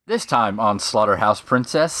This time on Slaughterhouse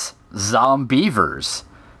Princess, Zombievers.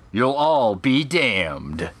 You'll all be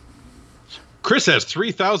damned. Chris has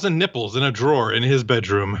 3,000 nipples in a drawer in his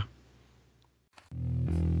bedroom.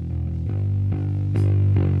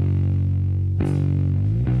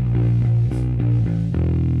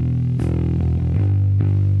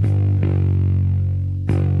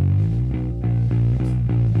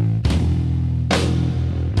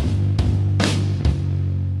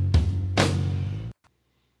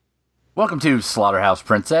 Welcome to Slaughterhouse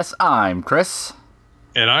Princess. I'm Chris.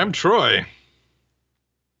 And I'm Troy.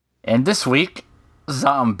 And this week,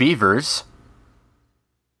 Zombievers.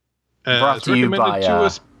 Brought to you by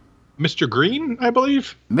us, Mr. Green, I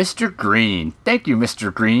believe. Mr. Green. Thank you,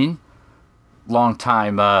 Mr. Green.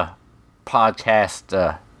 Longtime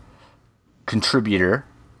podcast contributor.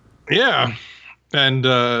 Yeah.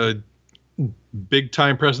 And big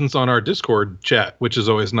time presence on our Discord chat, which is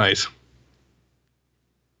always nice.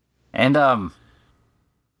 And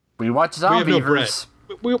we watch Zombievers.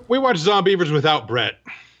 We watch Zombievers without Brett.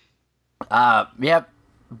 Yep.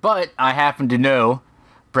 But I happen to know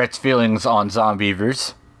Brett's feelings on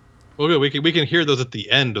Zombievers. Well, good. We can hear those at the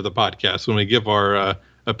end of the podcast when we give our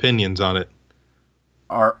opinions on it.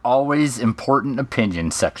 Our always important opinion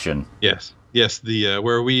section. Yes. The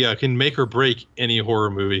where we can make or break any horror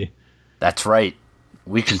movie. That's right.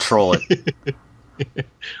 We control it.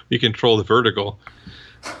 We control the vertical.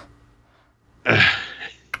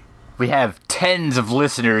 We have tens of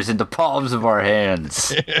listeners in the palms of our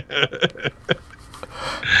hands.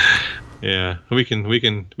 Yeah, we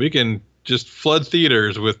can just flood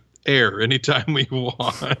theaters with air anytime we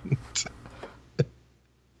want.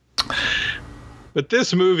 But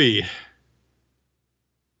this movie,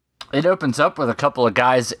 it opens up with a couple of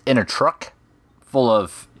guys in a truck full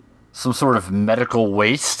of some sort of medical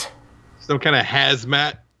waste. Some kind of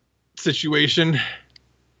hazmat situation.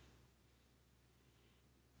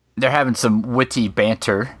 They're having some witty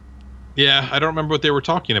banter. Yeah, I don't remember what they were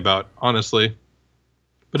talking about, honestly.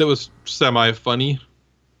 But it was semi-funny.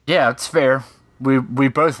 Yeah, it's fair. We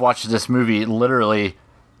both watched this movie literally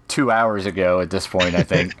 2 hours ago at this point, I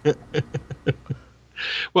think.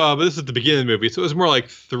 Well, but this is the beginning of the movie, so it was more like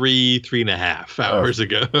 3.5 hours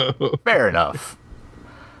ago. Fair enough.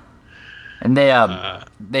 And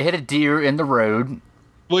they hit a deer in the road.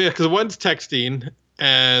 Well, yeah, because one's texting,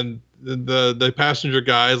 and the passenger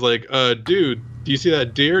guy's like, dude, do you see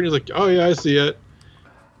that deer? And he's like, oh yeah, I see it.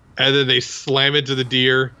 And then they slam into the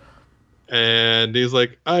deer, and he's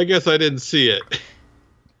like, I guess I didn't see it.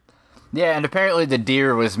 Yeah, and apparently the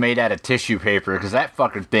deer was made out of tissue paper because that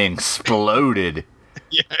fucking thing exploded.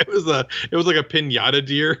 Yeah, it was like a piñata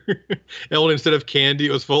deer. And only instead of candy,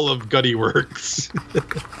 it was full of Gutty Works.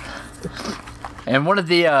 And one of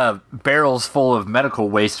the barrels full of medical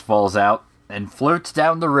waste falls out and floats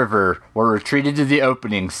down the river. We're retreated to the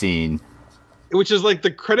opening scene. Which is like,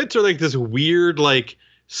 the credits are like this weird, like,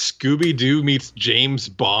 Scooby-Doo meets James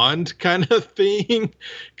Bond kind of thing.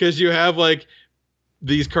 Because you have, like,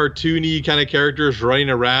 these cartoony kind of characters running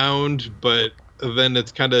around, but then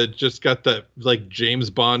it's kind of just got that, like, James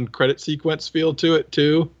Bond credit sequence feel to it,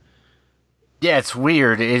 too. Yeah, it's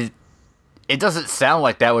weird. It doesn't sound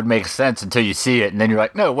like that would make sense until you see it, and then you're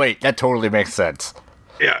like, no, wait, that totally makes sense.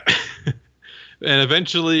 Yeah. And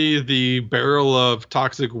eventually the barrel of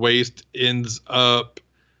toxic waste ends up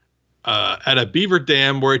at a beaver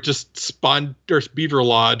dam where it just or beaver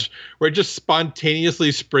lodge, where it just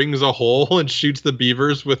spontaneously springs a hole and shoots the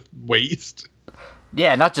beavers with waste.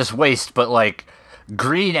 Yeah, not just waste, but like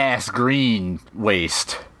green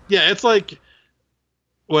waste. Yeah, it's like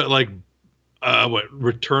what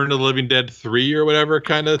Return of the Living Dead 3 or whatever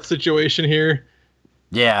kind of situation here.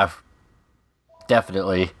 Yeah,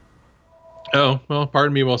 definitely. Oh, well,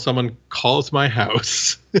 pardon me while someone calls my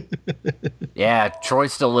house. Yeah, Troy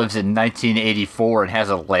still lives in 1984 and has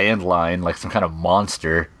a landline like some kind of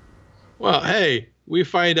monster. Well, hey, we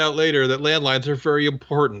find out later that landlines are very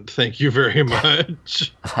important. Thank you very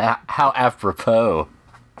much. How apropos.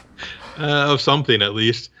 Of something, at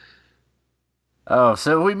least. Oh,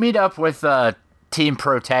 so we meet up with team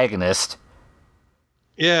protagonist.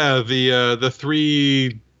 Yeah, the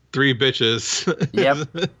three bitches. Yep.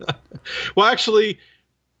 Well, actually,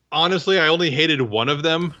 honestly, I only hated one of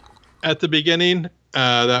them at the beginning.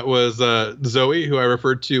 That was Zoe, who I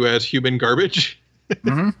referred to as human garbage.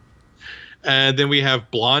 Mm-hmm. And then we have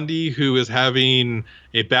Blondie, who is having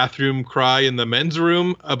a bathroom cry in the men's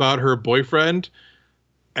room about her boyfriend.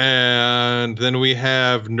 And then we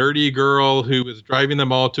have Nerdy Girl, who is driving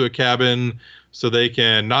them all to a cabin so they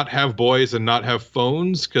can not have boys and not have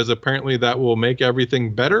phones, because apparently that will make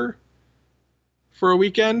everything better for a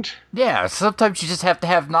weekend. Yeah, sometimes you just have to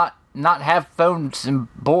have not have phones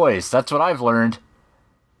and boys. That's what I've learned.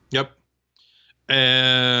 Yep.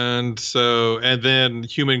 And then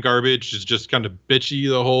human garbage is just kind of bitchy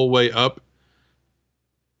the whole way up.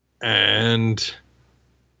 And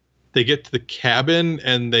they get to the cabin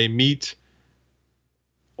and they meet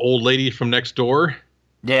old lady from next door.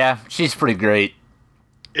 Yeah, she's pretty great.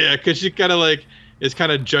 Yeah, because she kind of like is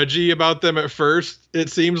kind of judgy about them at first,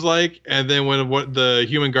 it seems like. And then when what the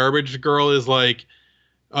human garbage girl is like,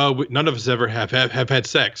 none of us ever have had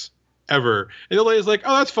sex. Ever. And the lady's like,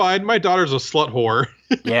 oh, that's fine. My daughter's a slut whore.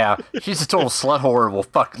 Yeah, she's a total slut whore and will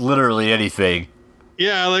fuck literally anything.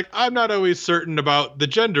 Yeah, like, I'm not always certain about the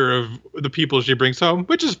gender of the people she brings home,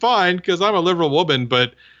 which is fine, because I'm a liberal woman,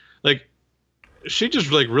 but, like, she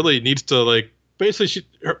just, like, really needs to, like, basically,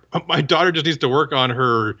 my daughter just needs to work on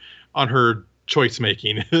her choice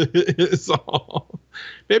making. Is all.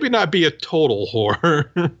 Maybe not be a total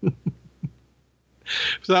whore.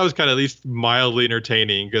 So that was kind of at least mildly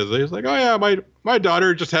entertaining, because they was like, oh yeah, my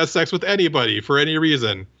daughter just has sex with anybody for any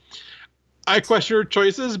reason. I question her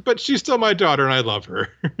choices, but she's still my daughter and I love her.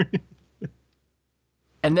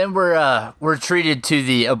 And then we're treated to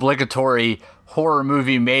the obligatory horror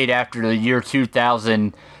movie made after the year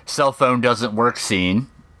 2000 cell phone doesn't work scene.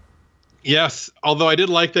 Yes, although I did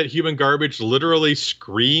like that human garbage literally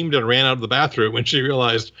screamed and ran out of the bathroom when she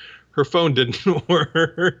realized her phone didn't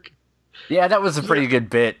work. Yeah, that was a pretty good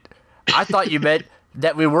bit. I thought you meant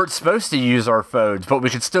that we weren't supposed to use our phones, but we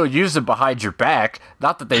could still use them behind your back.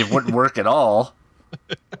 Not that they wouldn't work at all.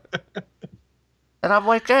 And I'm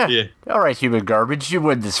like, yeah. All right, human garbage, you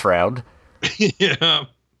win this round. Yeah.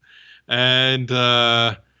 And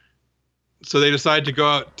so they decide to go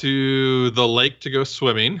out to the lake to go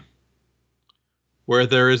swimming, where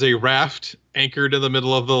there is a raft anchored in the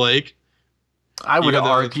middle of the lake. I would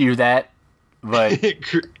argue that, but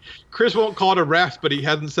Chris won't call it a raft, but he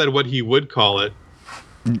hasn't said what he would call it.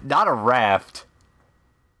 Not a raft.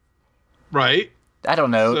 Right? I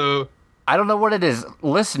don't know. So, I don't know what it is.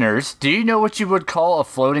 Listeners, do you know what you would call a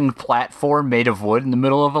floating platform made of wood in the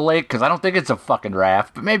middle of a lake? Because I don't think it's a fucking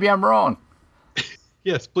raft, but maybe I'm wrong.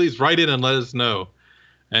 Yes, please write in and let us know.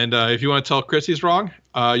 And if you want to tell Chris he's wrong,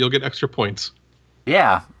 you'll get extra points.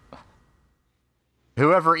 Yeah.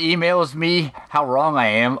 Whoever emails me how wrong I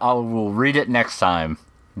am, I will read it next time.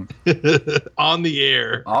 On the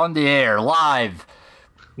air. On the air, live.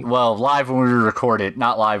 Well, live when we record it,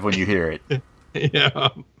 not live when you hear it. Yeah.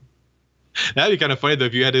 That'd be kind of funny, though,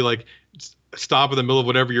 if you had to, like, stop in the middle of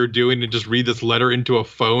whatever you're doing and just read this letter into a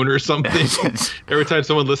phone or something. Every time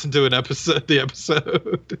someone listened to the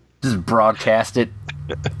episode. Just broadcast it.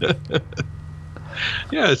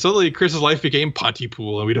 Yeah, suddenly Chris's life became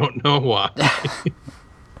Pontypool, and we don't know why.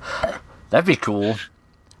 That'd be cool.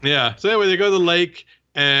 Yeah. So anyway, they go to the lake,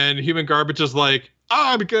 and human garbage is like,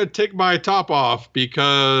 I'm going to take my top off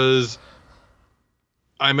because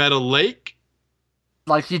I'm at a lake.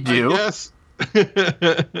 Like you do. Yes.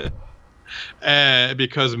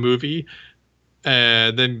 Because movie.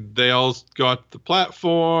 And then they all go out to the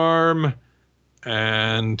platform,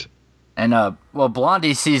 and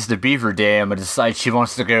Blondie sees the beaver dam and decides she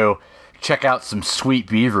wants to go check out some sweet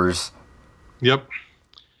beavers. Yep.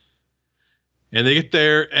 And they get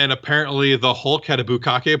there, and apparently the Hulk had a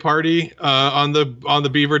bukkake party on the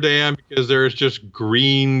beaver dam, because there's just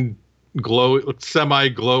green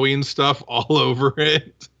semi-glowing stuff all over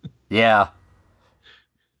it. Yeah.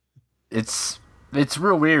 It's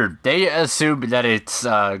real weird. They assume that it's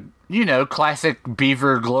classic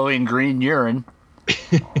beaver glowing green urine.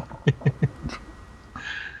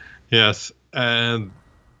 Yes. And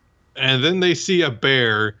then they see a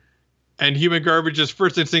bear. And human garbage's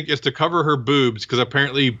first instinct is to cover her boobs, because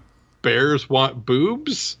apparently bears want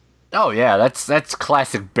boobs. Oh yeah, that's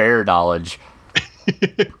classic bear knowledge.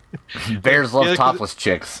 Bears love topless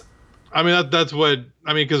chicks. I mean,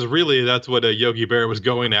 because really that's what a Yogi Bear was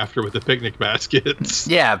going after with the picnic baskets.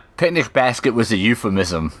 Yeah, picnic basket was a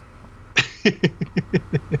euphemism.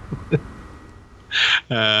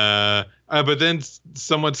 But then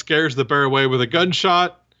someone scares the bear away with a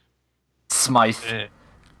gunshot. Smythe.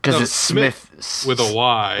 Because it's Smith with a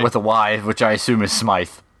Y. With a Y, which I assume is Smythe.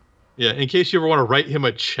 Yeah, in case you ever want to write him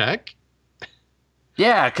a check.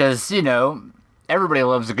 Yeah, because, everybody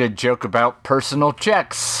loves a good joke about personal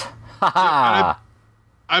checks. Ha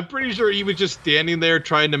I'm pretty sure he was just standing there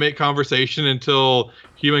trying to make conversation until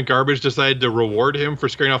human garbage decided to reward him for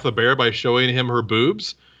scaring off the bear by showing him her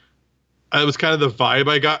boobs. It was kind of the vibe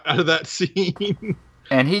I got out of that scene.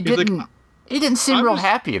 And he didn't seem real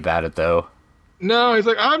happy about it, though. No, he's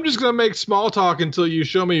like, I'm just going to make small talk until you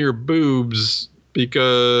show me your boobs,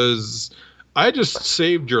 because I just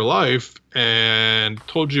saved your life and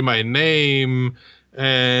told you my name.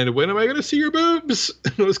 And when am I going to see your boobs?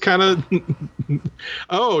 It was kind of,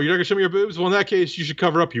 oh, you're not going to show me your boobs? Well, in that case, you should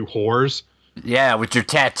cover up, you whores. Yeah, with your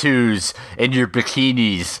tattoos and your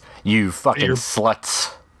bikinis, you fucking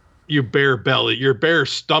sluts. You bare belly, your bare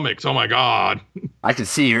stomachs. Oh my God. I can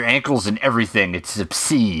see your ankles and everything. It's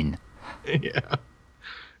obscene. Yeah.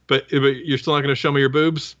 But you're still not going to show me your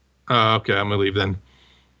boobs? Okay, I'm going to leave then.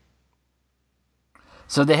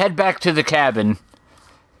 So they head back to the cabin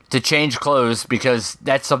to change clothes because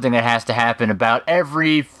that's something that has to happen about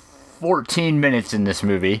every 14 minutes in this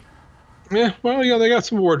movie. Yeah, well, they got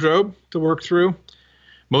some wardrobe to work through.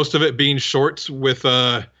 Most of it being shorts with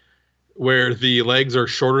where the legs are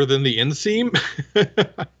shorter than the inseam.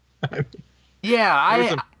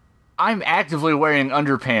 Yeah, I'm actively wearing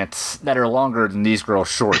underpants that are longer than these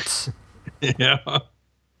girls' shorts. Yeah.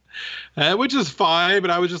 Which is fine,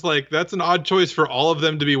 but I was just like, that's an odd choice for all of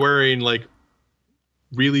them to be wearing, like,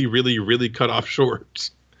 really, really, really cut off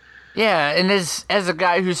shorts. Yeah, and as a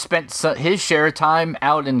guy who spent his share of time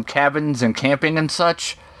out in cabins and camping and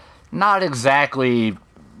such, not exactly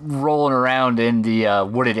rolling around in the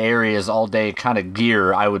wooded areas all day kind of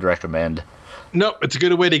gear I would recommend. No, it's a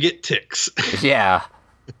good way to get ticks. Yeah.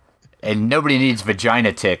 And nobody needs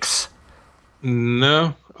vagina ticks.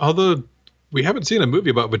 No, although we haven't seen a movie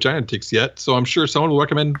about vagina ticks yet, so I'm sure someone will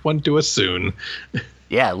recommend one to us soon.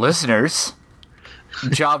 Yeah, listeners,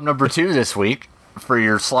 job number 2 this week for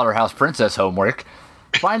your Slaughterhouse Princess homework,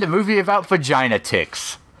 find a movie about vagina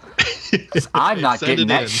ticks. I'm not getting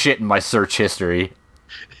that shit in my search history.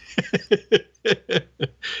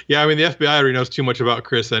 Yeah, I mean, the FBI already knows too much about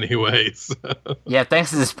Chris anyway. So. Yeah,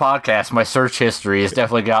 thanks to this podcast, my search history has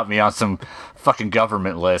definitely got me on some fucking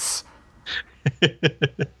government lists.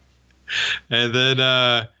 And then,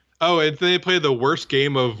 and they play the worst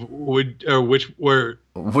game of would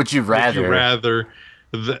you rather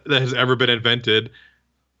that has ever been invented.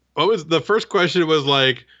 What was the first question? Was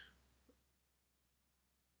like,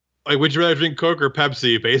 would you rather drink Coke or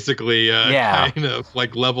Pepsi? Basically, kind of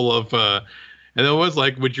like level of. And then it was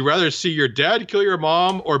like, would you rather see your dad kill your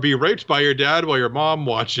mom or be raped by your dad while your mom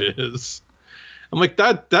watches? I'm like,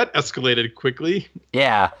 that escalated quickly.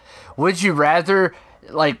 Yeah. Would you rather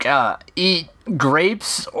eat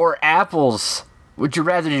grapes or apples? Would you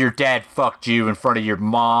rather your dad fucked you in front of your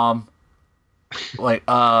mom? What?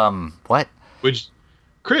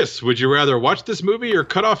 Chris, would you rather watch this movie or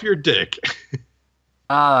cut off your dick?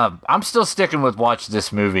 I'm still sticking with watch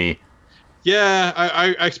this movie. Yeah,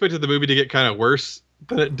 I expected the movie to get kind of worse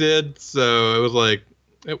than it did, so it was like,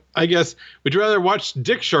 I guess, would you rather watch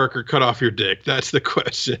Dick Shark or cut off your dick? That's the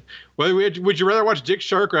question. Would you rather watch Dick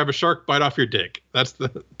Shark or have a shark bite off your dick? That's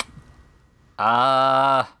the...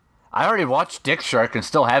 I already watched Dick Shark and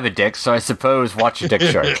still have a dick, so I suppose watch Dick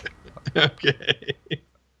Shark. Okay.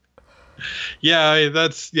 Yeah,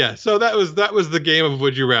 so that was the game of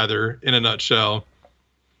Would You Rather in a nutshell.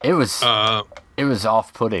 It was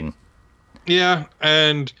off-putting. Yeah,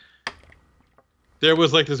 and there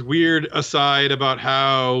was like this weird aside about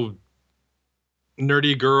how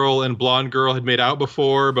nerdy girl and blonde girl had made out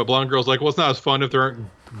before, but blonde girl's like, well, it's not as fun if there aren't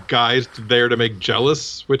guys there to make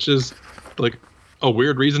jealous, which is like a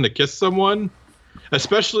weird reason to kiss someone,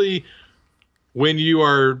 especially when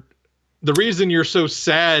the reason you're so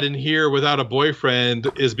sad in here without a boyfriend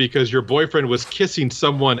is because your boyfriend was kissing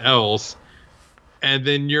someone else. And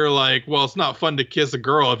then you're like, well, it's not fun to kiss a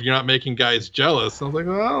girl if you're not making guys jealous. I was like,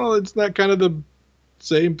 well, it's not kind of the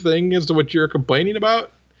same thing as to what you're complaining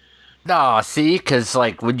about. No, see, because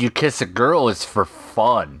when you kiss a girl, it's for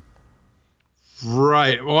fun.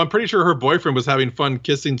 Right. Well, I'm pretty sure her boyfriend was having fun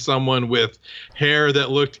kissing someone with hair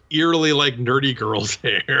that looked eerily like nerdy girl's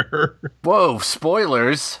hair. Whoa,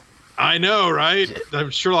 spoilers. I know, right?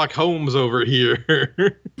 I'm Sherlock Holmes over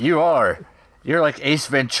here. You are. You're like Ace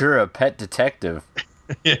Ventura, pet detective.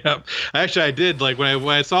 Yeah. Actually, I did. Like, when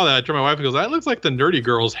I saw that, I turned to my wife and goes, that looks like the nerdy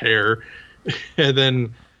girl's hair. And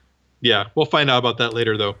then, yeah, we'll find out about that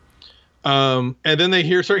later, though. And then they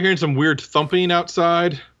start hearing some weird thumping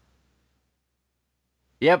outside.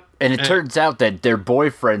 Yep, and it turns out that their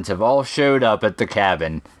boyfriends have all showed up at the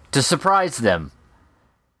cabin to surprise them.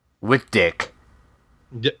 With dick.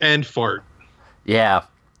 And fart. Yeah.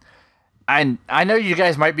 I know you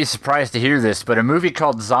guys might be surprised to hear this, but a movie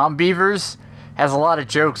called Zombievers has a lot of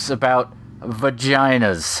jokes about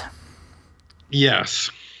vaginas. Yes.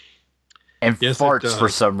 And farts for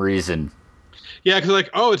some reason. Yeah, because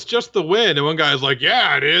it's just the wind. And one guy's like,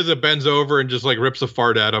 yeah, it is. It bends over and just rips a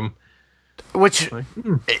fart at him. Which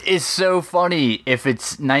is so funny if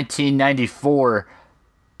it's 1994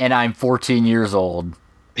 and I'm 14 years old.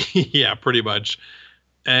 Yeah, pretty much.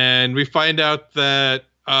 And we find out that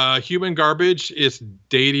Human Garbage is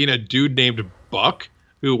dating a dude named Buck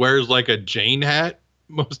who wears like a Jane hat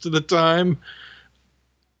most of the time.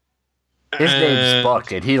 His name's And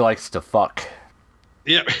Buck, and he likes to fuck.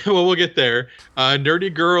 yeah, well, we'll get there.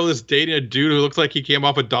 Nerdy Girl is dating a dude who looks like he came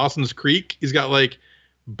off of Dawson's Creek. He's got like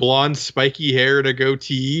blonde, spiky hair and a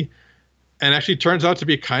goatee, and actually turns out to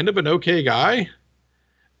be kind of an okay guy.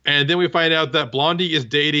 And then we find out that Blondie is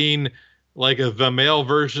dating like the male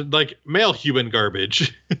version, like male Human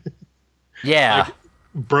Garbage. Yeah.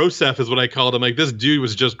 Broseph is what I called him. Like, this dude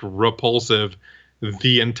was just repulsive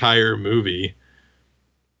the entire movie.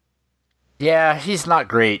 Yeah, he's not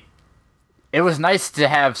great. It was nice to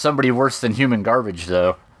have somebody worse than Human Garbage,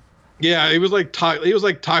 though. Yeah, it was like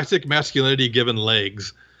toxic masculinity given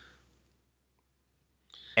legs.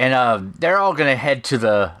 And they're all gonna head to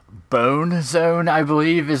the Bone Zone, I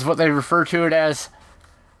believe, is what they refer to it as.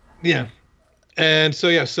 Yeah. And so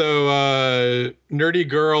Nerdy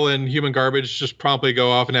Girl and Human Garbage just promptly go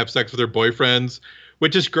off and have sex with their boyfriends,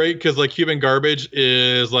 which is great because like Human Garbage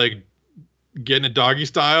is like getting a doggy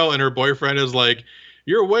style, and her boyfriend is like,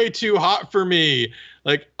 "You're way too hot for me.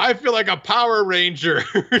 Like, I feel like a Power Ranger."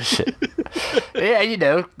 Yeah, you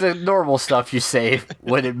know, the normal stuff you say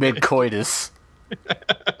when in mid-coitus.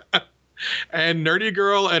 And Nerdy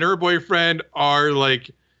Girl and her boyfriend are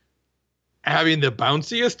like having the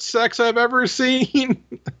bounciest sex I've ever seen.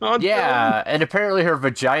 Yeah, and apparently her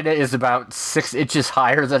vagina is about 6 inches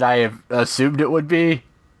higher than I have assumed it would be,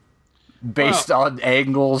 based on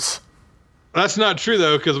angles. That's not true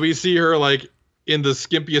though, because we see her like in the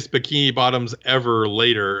skimpiest bikini bottoms ever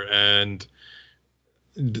later, and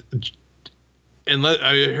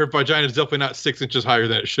her vagina is definitely not 6 inches higher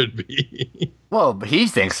than it should be. Well, but he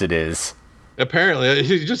thinks it is. Apparently,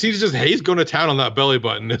 he's going to town on that belly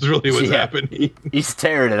button. Is really what's happening. He's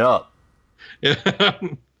tearing it up. Yeah.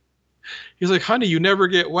 He's like, "Honey, you never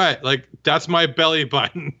get wet. Like, that's my belly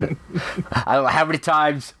button." I don't know how many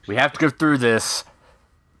times we have to go through this.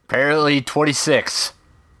 Apparently 26.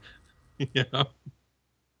 Yeah.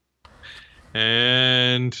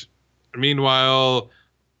 And meanwhile,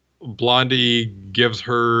 Blondie gives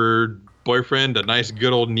her boyfriend a nice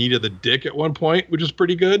good old knee to the dick at one point, which is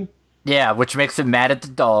pretty good. Yeah, which makes him mad at the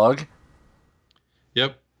dog.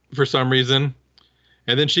 Yep, for some reason.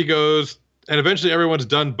 And then she goes, and eventually everyone's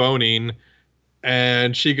done boning,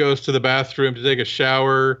 and she goes to the bathroom to take a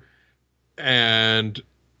shower, and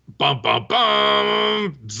bum, bum,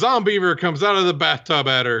 bum, Zombiever comes out of the bathtub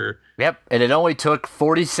at her. Yep, and it only took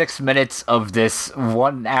 46 minutes of this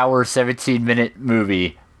 1 hour, 17-minute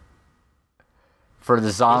movie for the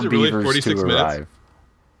Zombievers to arrive.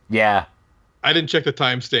 Yeah. I didn't check the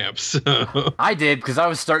timestamps. So. I did, because I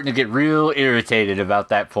was starting to get real irritated about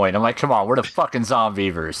that point. I'm like, come on, we're the fucking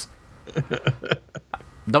Zombievers.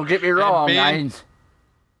 Don't get me wrong. Man,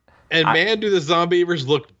 do the Zombievers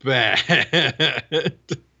look bad.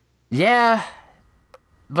 Yeah,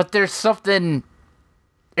 but there's something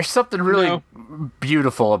really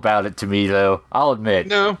beautiful about it to me, though. I'll admit.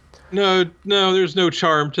 No, there's no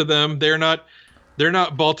charm to them. They're not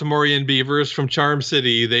Baltimorean beavers from Charm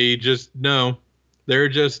City. They're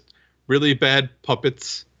just really bad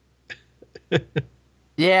puppets.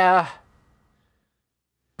 Yeah,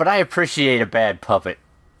 but I appreciate a bad puppet.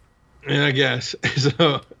 Yeah, I guess.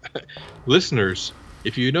 So, listeners,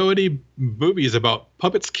 if you know any movies about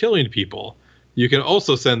puppets killing people, you can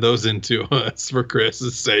also send those in to us for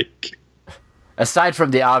Chris's sake. Aside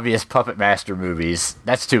from the obvious Puppet Master movies,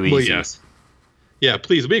 that's too easy. Well, yes. Yeah,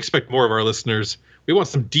 please. We expect more of our listeners. We want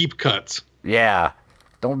some deep cuts. Yeah.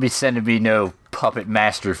 Don't be sending me no Puppet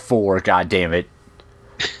Master 4, goddammit.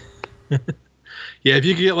 Yeah, if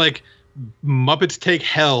you could get, like, Muppets Take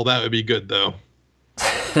Hell, that would be good, though.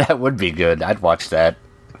 That would be good. I'd watch that.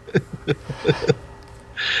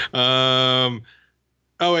 Oh,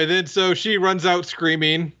 and then so she runs out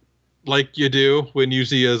screaming, like you do when you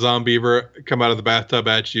see a Zombiever come out of the bathtub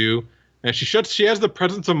at you. And she has the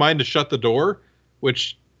presence of mind to shut the door,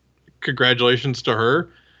 which, congratulations to her.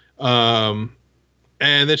 And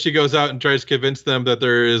then she goes out and tries to convince them that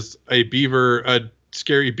there is a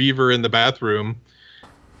scary beaver in the bathroom.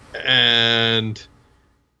 And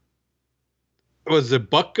was it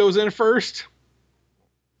Buck goes in first?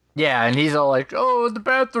 Yeah, and he's all like, "Oh, the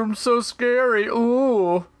bathroom's so scary.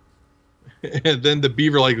 Ooh." And then the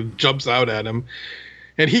beaver like jumps out at him.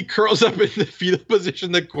 And he curls up in the fetal position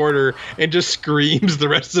in the corner and just screams the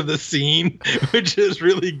rest of the scene, which is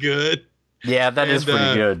really good. Yeah, that is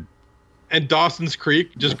pretty good. And Dawson's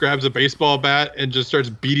Creek just grabs a baseball bat and just starts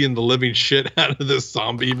beating the living shit out of this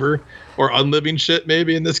Zombiever. Or unliving shit,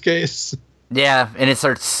 maybe, in this case. Yeah, and it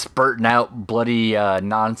starts spurting out bloody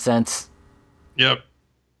nonsense. Yep.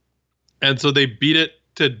 And so they beat it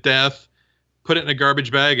to death, put it in a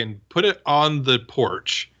garbage bag, and put it on the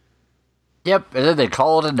porch. Yep, and then they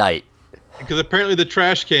call it a night. Because apparently the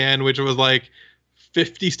trash can, which was like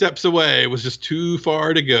 50 steps away, was just too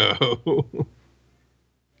far to go.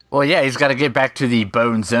 Well, yeah, he's got to get back to the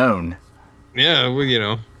bone zone. Yeah, well, you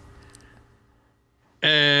know.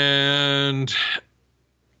 And...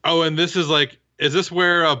 Oh, and this is like... Is this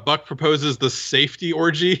where Buck proposes the safety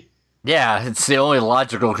orgy? Yeah, it's the only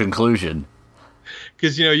logical conclusion.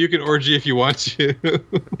 Because, you know, you can orgy if you want to.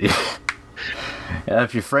 Yeah,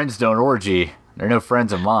 if your friends don't orgy, they're no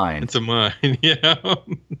friends of mine. It's a mine, yeah.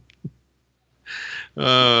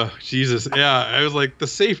 Jesus. Yeah, I was like, the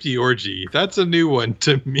safety orgy. That's a new one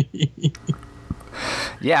to me.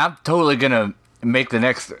 Yeah, I'm totally going to make the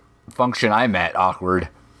next function I'm at awkward.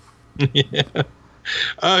 Yeah.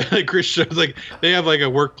 Like Chris shows, like, they have like a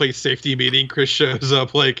workplace safety meeting. Chris shows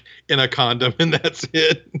up like in a condom, and that's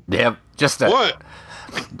it. Yep, just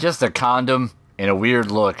a condom and a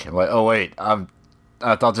weird look. I'm like, oh wait, I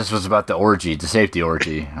thought this was about the orgy, the safety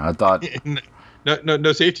orgy. I thought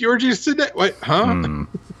no safety orgies today. What? Huh?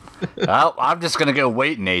 Well, I'm just gonna go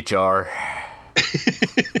wait in HR.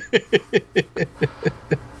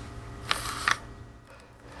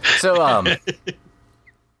 So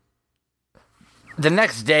the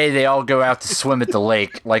next day they all go out to swim at the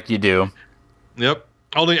lake like you do. Yep.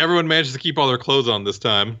 Only everyone manages to keep all their clothes on this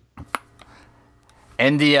time.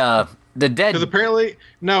 And the dead... Because apparently...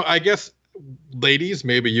 No, I guess, ladies,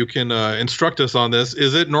 maybe you can instruct us on this.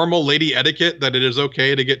 Is it normal lady etiquette that it is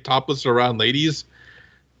okay to get topless around ladies,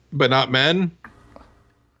 but not men?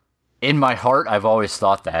 In my heart, I've always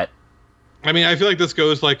thought that. I mean, I feel like this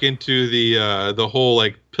goes like into the whole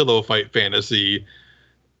like pillow fight fantasy,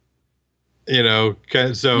 you know,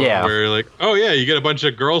 so yeah. Where like, oh yeah, you get a bunch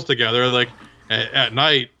of girls together like at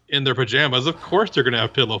night in their pajamas. Of course they're gonna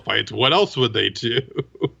have pillow fights. What else would they do?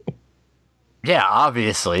 Yeah,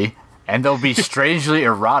 obviously, and they'll be strangely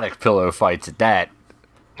erotic pillow fights at that.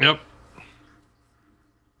 Yep.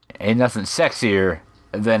 Ain't nothing sexier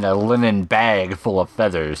than a linen bag full of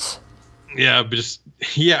feathers. Yeah, but just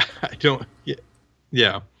I don't.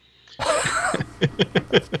 Yeah.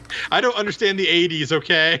 I don't understand the 80s,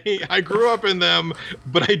 okay? I grew up in them,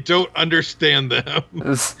 but I don't understand them.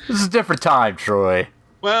 This is a different time, Troy.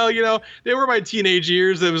 Well, you know, they were my teenage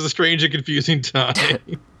years. It was a strange and confusing time.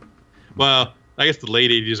 Well, I guess the late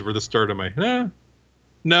 80s were the start of my...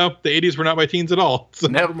 No, the 80s were not my teens at all. So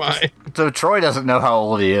never mind. So Troy doesn't know how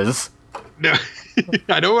old he is. No,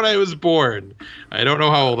 I know when I was born. I don't know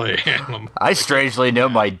how old I am. I strangely know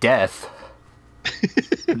my death.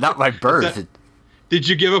 Not my birth. Did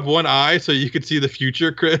you give up one eye so you could see the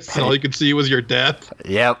future, Chris? And all you could see was your death?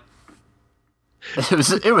 Yep.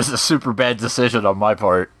 It was a super bad decision on my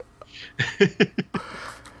part.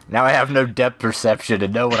 Now I have no depth perception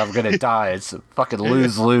and know when I'm gonna die. It's a fucking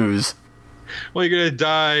lose-lose. Well, you're gonna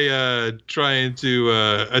die trying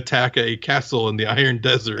to attack a castle in the Iron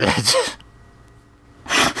Desert.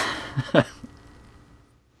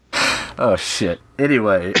 Oh shit.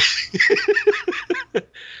 Anyway.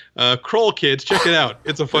 Kroll Kids, check it out.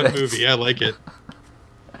 It's a fun movie. I like it.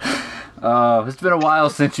 It's been a while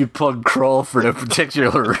since you plugged Kroll for no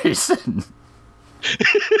particular reason.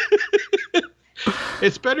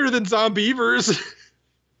 It's better than Zombievers.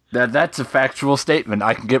 That's a factual statement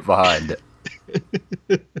I can get behind.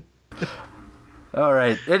 All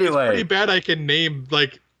right. Anyway, it's pretty bad. I can name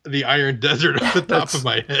like the Iron Desert off the top of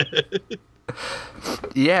my head.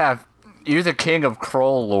 Yeah, you're the king of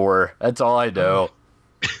Kroll lore. That's all I know.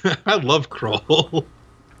 I love Kroll.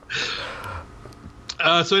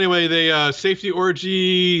 So anyway, they safety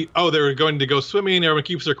orgy. Oh, they're going to go swimming. Everyone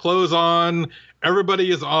keeps their clothes on. Everybody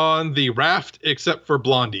is on the raft except for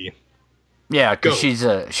Blondie. Yeah, because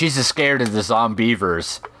she's scared of the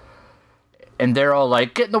Zombievers. And they're all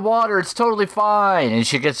like, get in the water, it's totally fine. And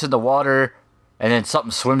she gets in the water, and then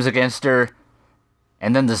something swims against her.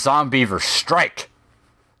 And then the Zombievers strike.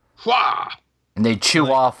 Wah! And they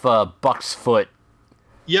chew off Buck's foot.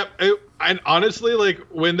 Yep. And honestly, like,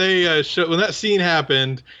 when they when that scene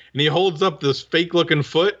happened, and he holds up this fake-looking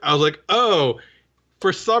foot, I was like, oh,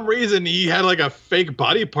 for some reason, he had, like, a fake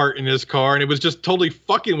body part in his car, and it was just totally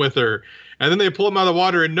fucking with her. And then they pull him out of the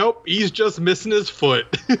water, and nope, he's just missing his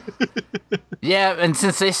foot. Yeah, and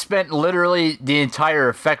since they spent literally the entire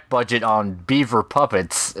effect budget on beaver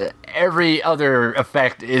puppets, every other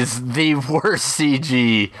effect is the worst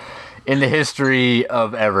CG in the history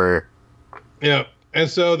of ever. Yeah, and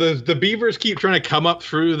so the beavers keep trying to come up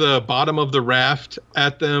through the bottom of the raft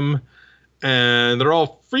at them, and they're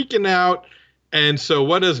all freaking out. And so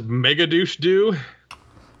what does Megadouche do?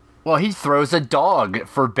 Well, he throws a dog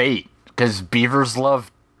for bait because beavers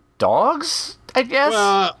love dogs, I guess.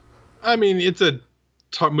 Well, I mean, it's a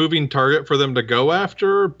moving target for them to go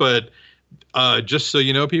after, but just so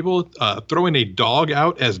you know, people, throwing a dog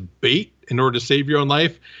out as bait in order to save your own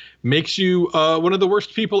life makes you one of the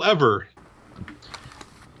worst people ever.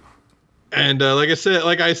 And like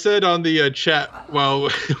I said on the chat while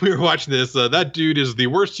we were watching this, that dude is the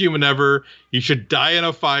worst human ever. He should die in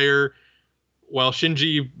a fire while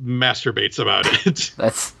Shinji masturbates about it.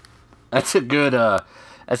 That's a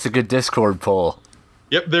good Discord poll.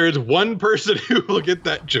 Yep, there is one person who will get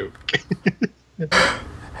that joke.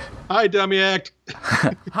 Hi, dummy act.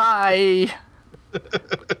 Hi.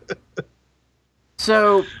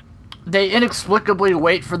 So, they inexplicably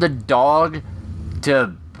wait for the dog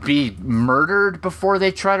to be murdered before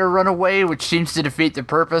they try to run away, which seems to defeat the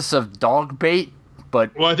purpose of dog bait.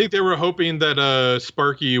 But well, I think they were hoping that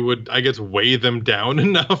Sparky would, I guess, weigh them down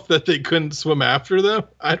enough that they couldn't swim after them.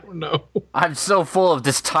 I don't know. I'm so full of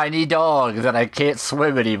this tiny dog that I can't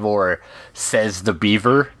swim anymore, says the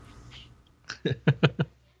beaver.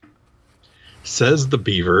 Says the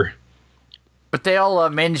beaver. But they all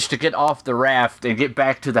manage to get off the raft and get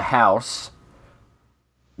back to the house,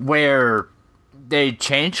 where they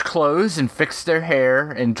change clothes and fix their hair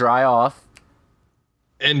and dry off.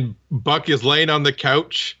 And Buck is laying on the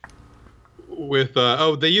couch with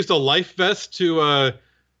they used a life vest to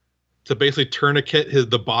basically tourniquet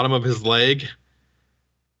the bottom of his leg.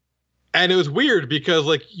 And it was weird because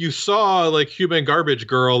like you saw like Human Garbage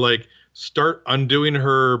Girl like start undoing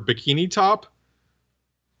her bikini top.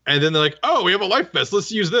 And then they're like, oh, we have a life vest.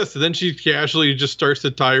 Let's use this. And then she casually just starts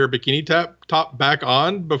to tie her bikini top back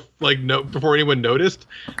on before anyone noticed.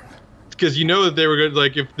 Because you know that they were good.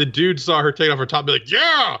 Like, if the dude saw her take off her top, be like,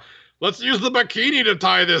 yeah, let's use the bikini to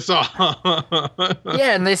tie this on.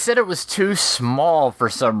 Yeah, and they said it was too small for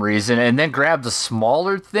some reason, and then grabbed a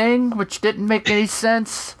smaller thing, which didn't make any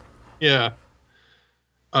sense. Yeah.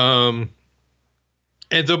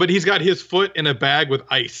 And so, but he's got his foot in a bag with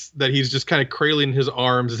ice that he's just kind of cradling his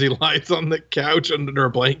arms as he lies on the couch under a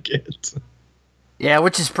blanket. Yeah,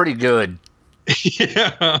 which is pretty good.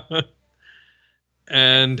 Yeah.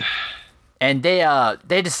 And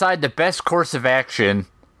they decide the best course of action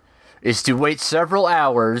is to wait several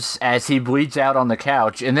hours as he bleeds out on the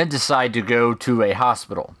couch and then decide to go to a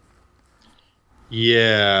hospital.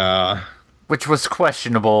 Yeah. Which was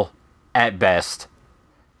questionable at best.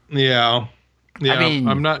 Yeah. Yeah, I mean,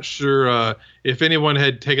 I'm not sure if anyone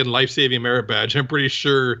had taken life-saving merit badge. I'm pretty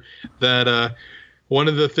sure that one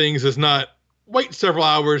of the things is not wait several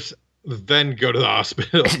hours, then go to the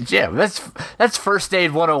hospital. Yeah, that's first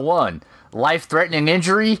aid 101. Life-threatening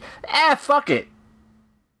injury? Fuck it.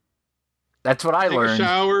 That's what I learned. Take a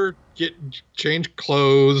shower, change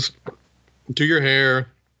clothes, do your hair.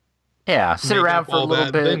 Yeah, sit around for a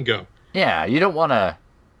little bit. Then go. Yeah, you don't want to.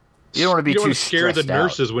 You don't want to be too scare the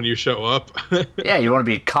nurses out when you show up. Yeah, you want to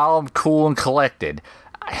be calm, cool, and collected.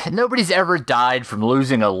 Nobody's ever died from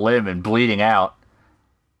losing a limb and bleeding out.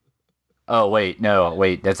 Oh, wait,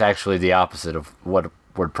 that's actually the opposite of what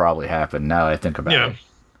would probably happen now that I think about it.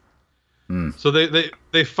 Mm. So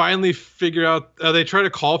they finally figure out, they try to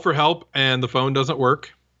call for help, and the phone doesn't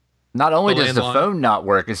work. Not only does the phone not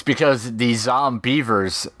work, it's because the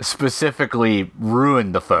zombievers specifically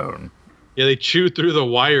ruined the phone. Yeah, they chew through the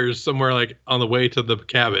wires somewhere like on the way to the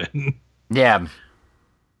cabin. Yeah.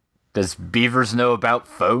 Does beavers know about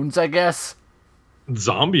phones, I guess?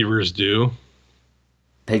 Zombievers do.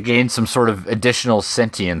 They gain some sort of additional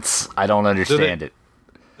sentience. I don't understand it.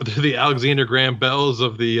 They're the Alexander Graham Bells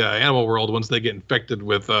of the animal world once they get infected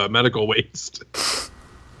with medical waste.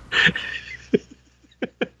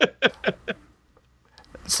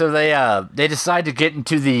 So they decide to get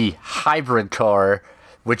into the hybrid car,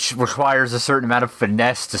 which requires a certain amount of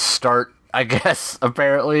finesse to start, I guess,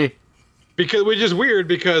 apparently. Which is weird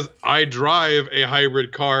because I drive a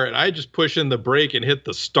hybrid car and I just push in the brake and hit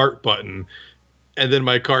the start button and then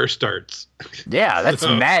my car starts. Yeah, that's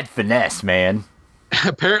mad finesse, man.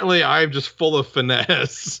 Apparently I'm just full of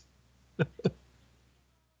finesse.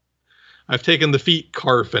 I've taken the feet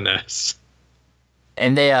car finesse.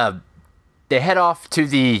 And they head off to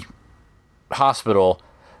the hospital,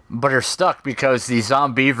 but are stuck because the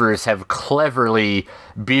zombievers have cleverly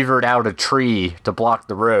beavered out a tree to block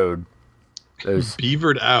the road.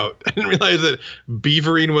 Beavered out. I didn't realize that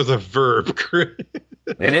beavering was a verb.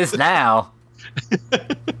 It is now.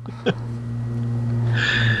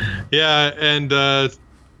 Yeah, and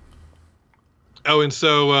and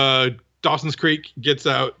so Dawson's Creek gets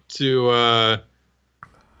out to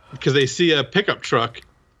because they see a pickup truck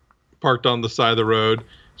parked on the side of the road.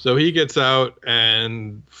 So he gets out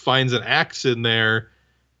and finds an axe in there,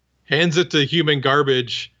 hands it to Human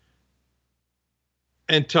Garbage,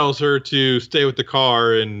 and tells her to stay with the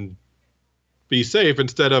car and be safe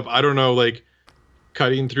instead of, I don't know, like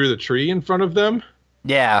cutting through the tree in front of them.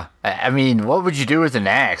 Yeah, I mean, what would you do with an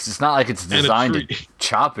axe? It's not like it's designed to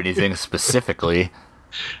chop anything specifically.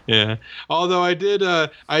 Yeah. Although I did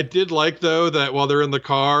like though that while they're in the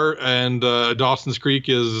car and Dawson's Creek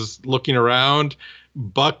is looking around,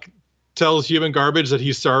 Buck tells Human Garbage that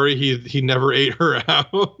he's sorry he never ate her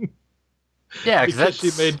out. Yeah,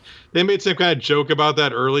 because they made some kind of joke about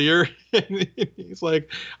that earlier. And he's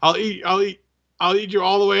like, I'll eat you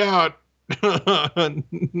all the way out.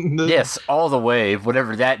 Yes, all the way,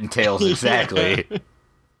 whatever that entails exactly.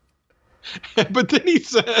 Yeah. But then he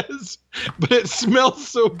says, but it smells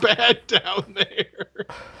so bad down there.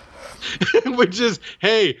 Which is,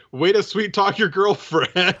 hey, way to sweet talk your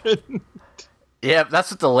girlfriend. Yeah,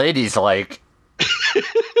 that's what the ladies like.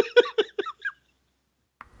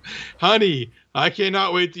 Honey, I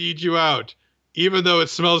cannot wait to eat you out, even though it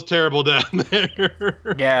smells terrible down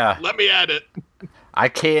there. Yeah. Let me at it. I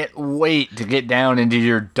can't wait to get down into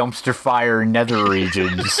your dumpster fire nether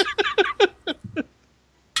regions.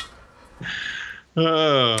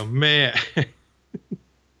 Oh, man.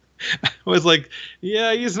 I was like,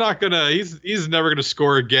 yeah, he's never gonna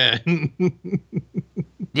score again.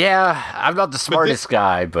 Yeah, I'm not the smartest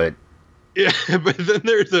guy, but yeah, but then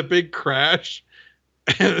there's a big crash,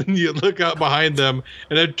 and you look out behind them,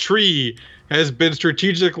 and a tree has been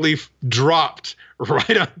strategically dropped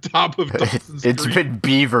right on top of Dawson's it's Creek. been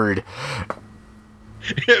beavered.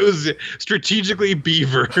 It was strategically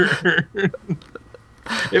beaver.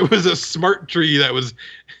 It was a smart tree that was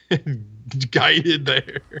guided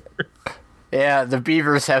there. Yeah, the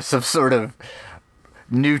beavers have some sort of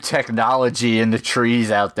new technology in the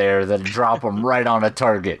trees out there that drop them right on a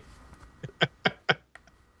target.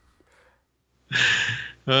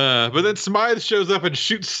 But then Smythe shows up and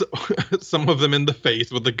shoots some of them in the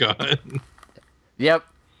face with a gun. Yep,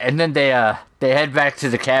 and then they head back to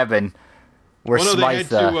the cabin where Smythe...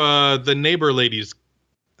 they head to the neighbor lady's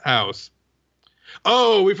house.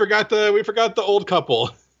 Oh, we forgot the old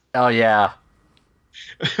couple. Oh yeah.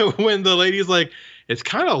 When the lady's like, it's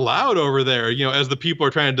kind of loud over there, as the people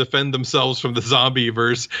are trying to defend themselves from the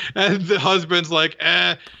zombieverse, and the husband's like,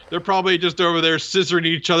 they're probably just over there scissoring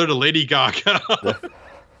each other to Lady Gaga.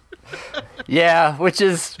 Yeah, which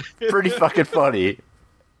is pretty fucking funny.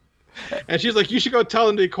 And she's like, you should go tell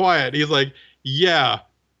them to be quiet. He's like, yeah,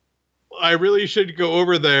 I really should go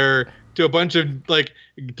over there to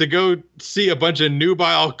to go see a bunch of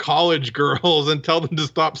nubile college girls and tell them to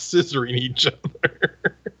stop scissoring each other.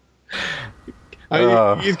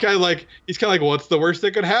 He's kind of like, what's the worst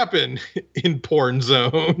that could happen in Porn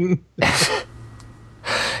Zone?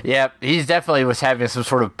 Yeah, he definitely was having some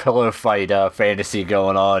sort of pillow fight fantasy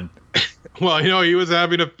going on. Well, he was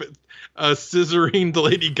having a scissoring to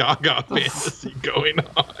Lady Gaga fantasy going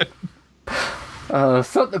on.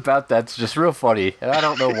 Something about that's just real funny. I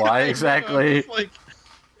don't know why exactly. Like,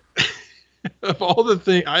 of all the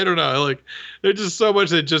things, I don't know. Like, there's just so much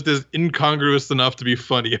that just is incongruous enough to be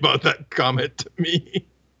funny about that comment to me.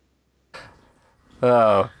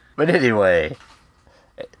 Oh, but anyway,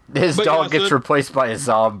 his dog gets replaced by a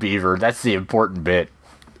zombiever. That's the important bit.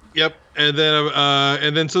 Yep, and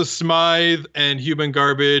then so Smythe and Human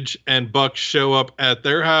Garbage and Buck show up at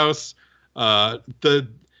their house.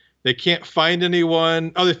 They can't find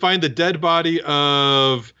anyone. Oh, they find the dead body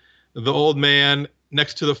of the old man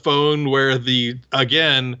next to the phone where the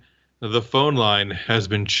phone line has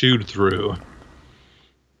been chewed through.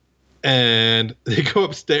 And they go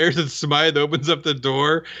upstairs and Smythe opens up the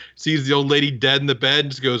door, sees the old lady dead in the bed,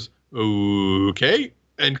 and just goes, okay,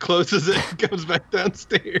 and closes it and comes back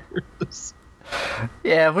downstairs.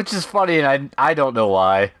 Yeah, which is funny, and I don't know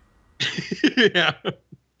why. Yeah.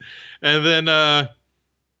 And then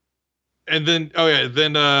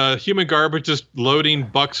Human Garbage just loading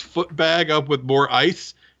Buck's foot bag up with more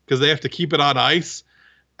ice because they have to keep it on ice.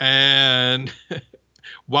 And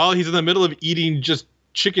while he's in the middle of eating just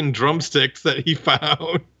chicken drumsticks that he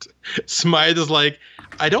found, Smythe is like,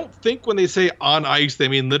 I don't think when they say on ice, they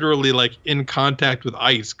mean literally like in contact with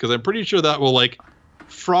ice, because I'm pretty sure that will like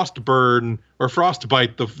frostburn or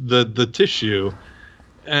frostbite the tissue.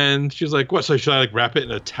 And she's like, what, so should I like wrap it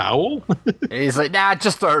in a towel? And he's like, nah,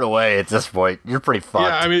 just throw it away at this point. You're pretty fucked.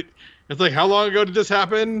 Yeah, I mean, it's like, how long ago did this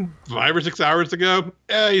happen? 5 or 6 hours ago?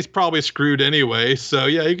 He's probably screwed anyway. So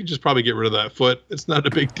yeah, you can just probably get rid of that foot. It's not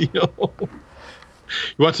a big deal.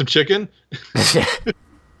 You want some chicken?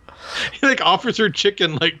 He like offers her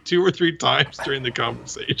chicken like 2 or 3 times during the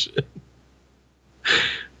conversation.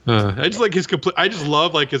 I just like his I just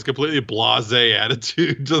love like his completely blasé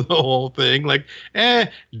attitude to the whole thing. Like,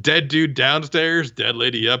 dead dude downstairs, dead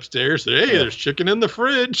lady upstairs. Hey, there's chicken in the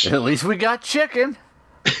fridge. At least we got chicken.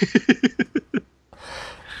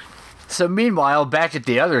 So meanwhile, back at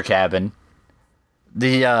the other cabin,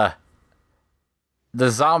 the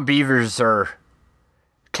Zombievers are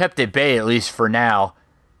kept at bay, at least for now.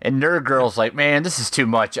 And Nerd Girl's like, man, this is too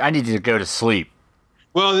much. I need to go to sleep.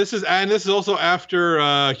 Well, this is also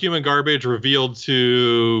after Human Garbage revealed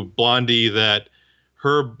to Blondie that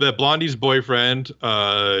Blondie's boyfriend,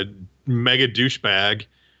 mega douchebag,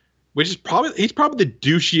 which is he's probably the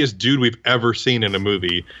douchiest dude we've ever seen in a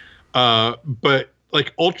movie. But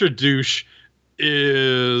like ultra douche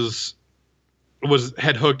had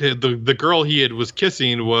hooked the girl he was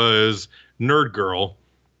kissing was Nerd Girl.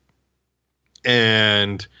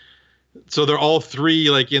 And so they're all 3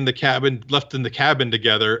 like in the cabin, left in the cabin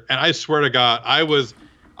together. And I swear to God, I was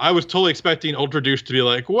totally expecting Ultra Douche to be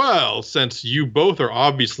like, well, since you both are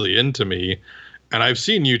obviously into me and I've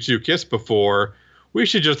seen you 2 kiss before, we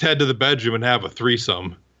should just head to the bedroom and have a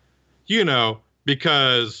threesome,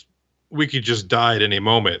 because we could just die at any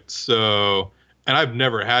moment. So, and I've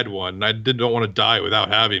never had one. And I don't want to die without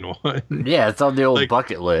having one. Yeah, it's on the old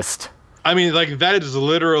bucket list. I mean, like, that is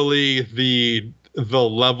literally the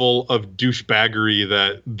level of douchebaggery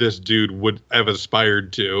that this dude would have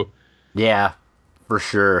aspired to. Yeah, for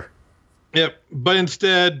sure. Yep. But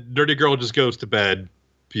instead, Dirty Girl just goes to bed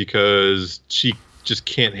because she just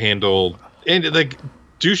can't handle. And like,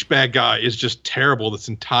 douchebag guy is just terrible this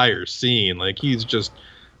entire scene. Like, he's just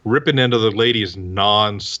ripping into the ladies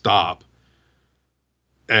nonstop.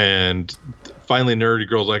 And finally, Nerdy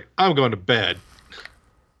Girl's like, I'm going to bed.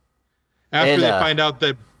 After they find out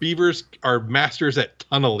that beavers are masters at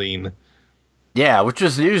tunneling. Yeah, which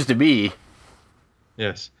was news to me.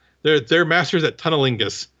 Yes. They're masters at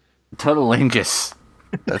tunnelingus. Tunnelingus.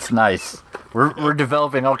 That's nice. We're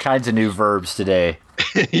developing all kinds of new verbs today.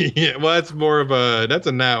 Yeah, well, that's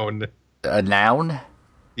a noun. A noun?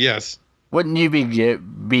 Yes. Wouldn't you be doing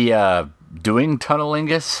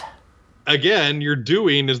tunnelingus? Again, your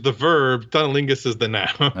doing is the verb, tunnelingus is the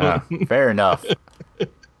noun. Fair enough.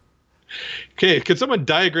 Okay, could someone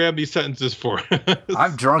diagram these sentences for us?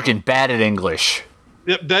 I'm drunk and bad at English.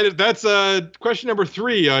 Yep, that's question number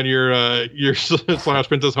 3 on your Slash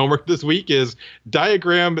Princess homework this week is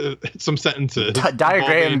diagram some sentences.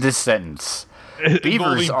 Diagram this sentence.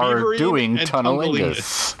 Beavers are doing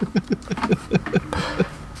tunnelingus.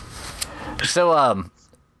 So,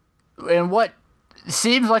 in what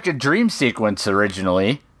seems like a dream sequence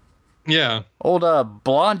originally. Yeah. Old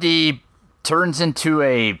Blondie turns into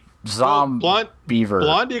a beaver.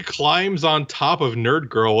 Blondie climbs on top of Nerd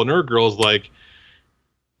Girl, and Nerd Girl's like,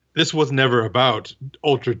 this was never about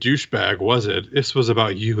Ultra Douchebag, was it? This was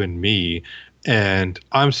about you and me. And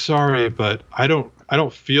I'm sorry, but I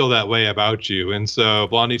don't feel that way about you. And so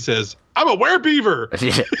Blondie says, I'm a werebeaver.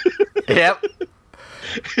 Yep.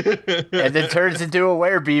 And then turns into a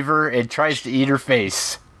werebeaver and tries to eat her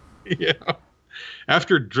face. Yeah.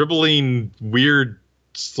 After dribbling weird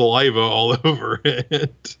saliva all over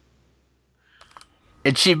it.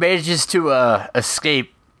 And she manages to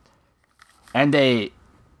escape. And they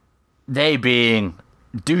being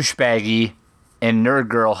douchebaggy and Nerd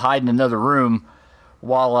Girl hide in another room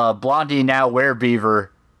while Blondie, now werebeaver,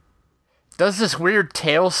 does this weird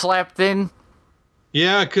tail slap thing.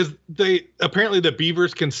 Yeah, because apparently the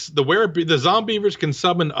zombievers can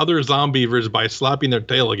summon other zombievers by slapping their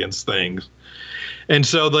tail against things. And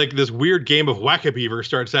so like this weird game of whack-a-beaver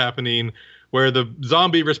starts happening where the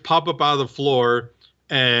zombievers pop up out of the floor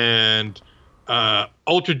and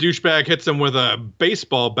Ultra Douchebag hits him with a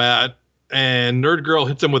baseball bat and Nerd Girl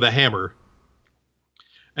hits him with a hammer.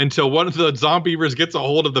 Until one of the zombievers gets a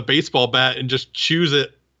hold of the baseball bat and just chews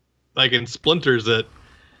it like and splinters it.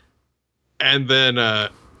 And then,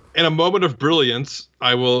 in a moment of brilliance,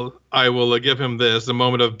 I will give him this. A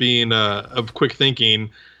moment of being of quick thinking.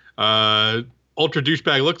 Ultra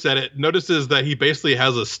Douchebag looks at it, notices that he basically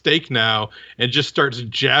has a stake now, and just starts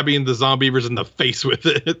jabbing the zombievers in the face with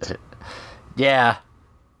it. Yeah,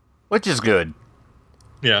 which is good.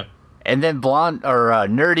 Yeah. And then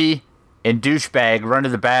Nerdy and Douchebag run to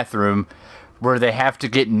the bathroom, where they have to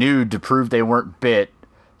get nude to prove they weren't bit,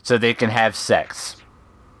 so they can have sex.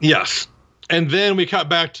 Yes. And then we cut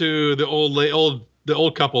back to the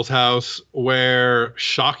old couple's house where,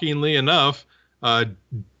 shockingly enough,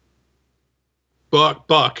 Buck,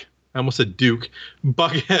 I almost said Duke,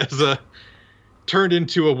 Buck has turned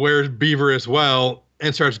into a werebeaver as well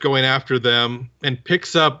and starts going after them and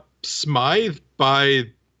picks up Smythe by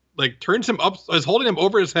turns him up, is holding him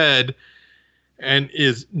over his head, and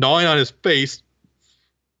is gnawing on his face.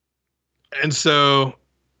 And so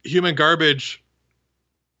Human Garbage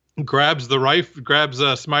grabs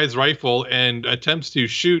Smythe's rifle and attempts to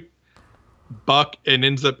shoot Buck, and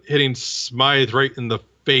ends up hitting Smythe right in the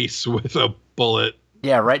face with a bullet.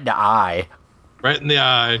 Yeah, right in the eye. Right in the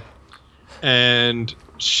eye. And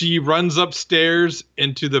she runs upstairs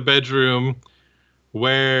into the bedroom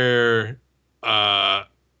where I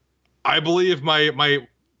believe my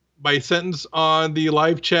sentence on the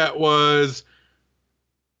live chat was,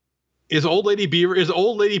 Is old lady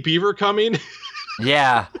Beaver coming?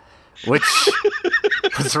 Yeah, which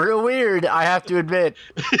was real weird, I have to admit.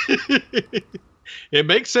 It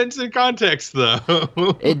makes sense in context,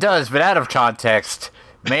 though. It does, but out of context,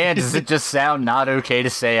 man, does it just sound not okay to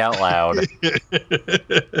say out loud.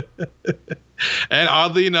 And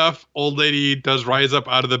oddly enough, old lady does rise up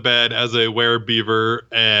out of the bed as a werebeaver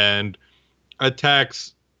and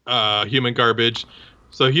attacks Human Garbage.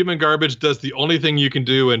 So Human Garbage does the only thing you can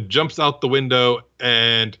do and jumps out the window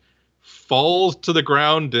and falls to the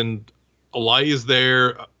ground and lies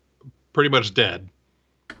there pretty much dead.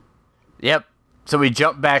 Yep. So we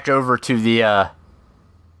jump back over to the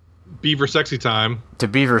Beaver sexy time. To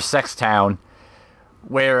Beaver Sex Town,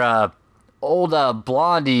 where old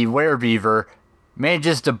blondie werebeaver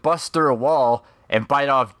manages to bust through a wall and bite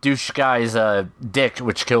off douche guy's dick,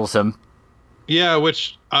 which kills him. Yeah,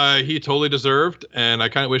 which he totally deserved, and I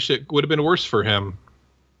kind of wish it would have been worse for him.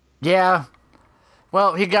 Yeah.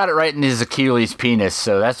 Well, he got it right in his Achilles penis,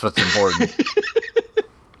 so that's what's important.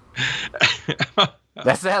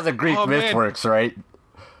 That's how the Greek myth works, right?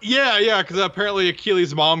 Yeah, because apparently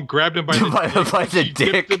Achilles' mom grabbed him by the dick,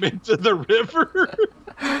 dipped him into the river.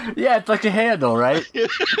 Yeah, it's like a handle, right?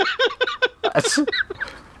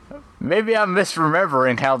 Maybe I'm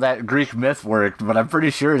misremembering how that Greek myth worked, but I'm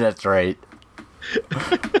pretty sure that's right.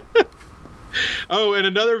 Oh, and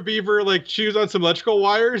another beaver chews on some electrical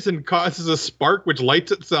wires and causes a spark which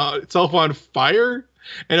lights itself on fire,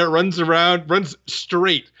 and it runs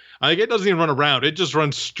straight. It doesn't even run around. It just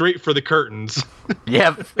runs straight for the curtains.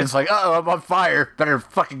 Yep. It's like, uh-oh, I'm on fire. Better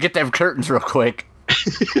fucking get them curtains real quick.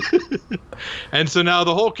 And so now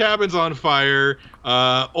the whole cabin's on fire.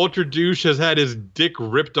 Ultra Douche has had his dick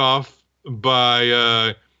ripped off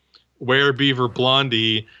by Werebeaver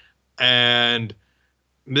Blondie. And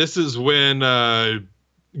this is when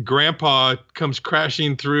Grandpa comes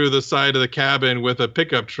crashing through the side of the cabin with a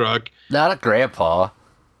pickup truck. Not a grandpa.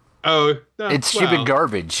 Oh, no, it's Human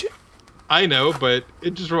Garbage. I know, but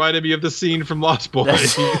it just reminded me of the scene from Lost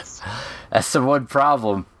Boys. That's the one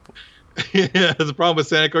problem. Yeah, the problem with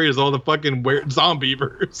Santa Clarita is all the fucking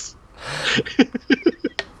zombievers.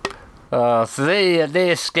 So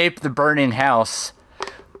they escape the burning house,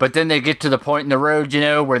 but then they get to the point in the road,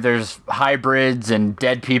 where there's hybrids and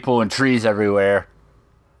dead people and trees everywhere.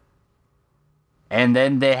 And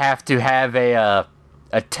then they have to have a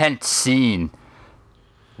tense scene.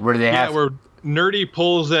 Where Nerdy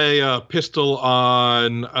pulls a pistol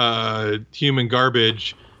on Human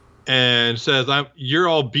Garbage and says, "You're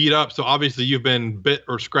all beat up, so obviously you've been bit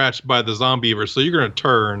or scratched by the zombiever, so you're going to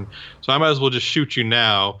turn. So I might as well just shoot you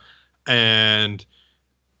now." And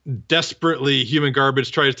desperately, Human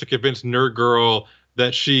Garbage tries to convince Nerd Girl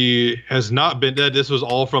that she has not been dead. This was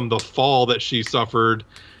all from the fall that she suffered.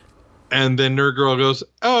 And then Nerd Girl goes,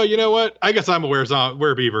 "Oh, you know what? I guess I'm a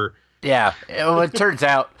werebeaver." Yeah, it turns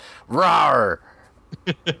out, rawr.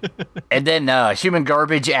 And then Human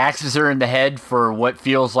Garbage axes her in the head for what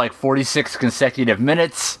feels like 46 consecutive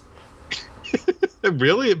minutes.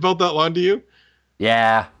 Really? It felt that long to you?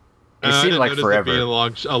 Yeah. It seemed like forever. It being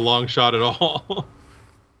a long shot at all.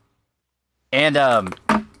 And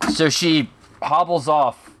so she hobbles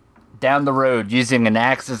off down the road using an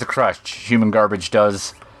axe as a crutch. Human Garbage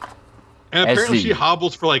does. And apparently she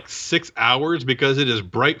hobbles for 6 hours because it is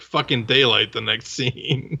bright fucking daylight the next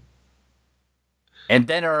scene. And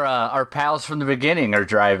then our pals from the beginning are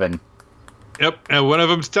driving. Yep, and one of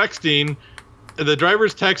them's texting. The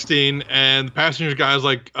driver's texting, and the passenger guy's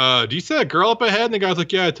like, "Do you see that girl up ahead?" And the guy's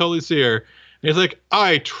like, "Yeah, I totally see her." And he's like,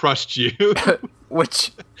 "I trust you."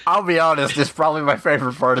 Which, I'll be honest, is probably my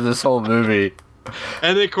favorite part of this whole movie.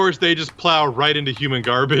 And then, of course, they just plow right into Human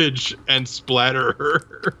Garbage and splatter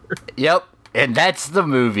her. Yep, and that's the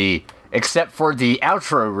movie, except for the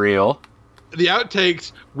outro reel. The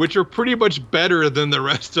outtakes, which are pretty much better than the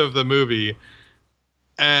rest of the movie.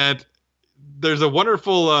 And there's a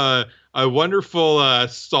wonderful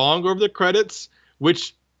song over the credits,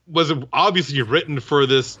 which was obviously written for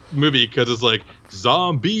this movie because it's like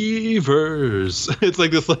Zombievers. It's like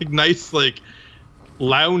this nice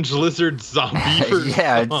lounge lizard zombie.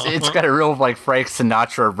 Yeah, it's got a real like Frank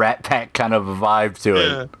Sinatra Rat Pack kind of a vibe to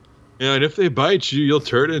it. Yeah, and if they bite you, you'll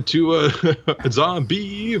turn into a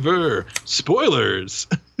zombie-ver. Spoilers.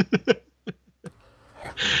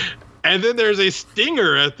 And then there's a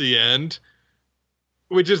stinger at the end,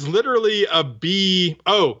 which is literally a bee.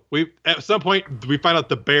 Oh, at some point we find out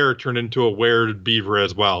the bear turned into a were-beaver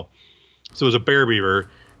as well. So it was a bear beaver.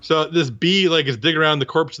 So this bee like is digging around the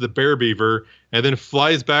corpse of the bear beaver and then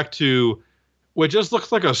flies back to what just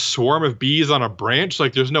looks like a swarm of bees on a branch.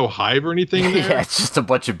 Like there's no hive or anything in there. Yeah, it's just a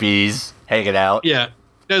bunch of bees hanging out. Yeah,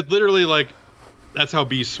 it's literally like that's how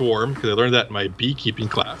bees swarm, because I learned that in my beekeeping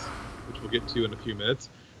class, which we'll get to in a few minutes.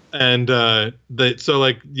 And the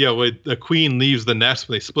queen leaves the nest,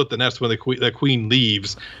 when they split the nest, when the queen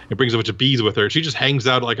leaves and brings a bunch of bees with her, she just hangs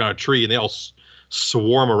out like on a tree and they all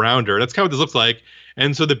swarm around her. That's kind of what this looks like.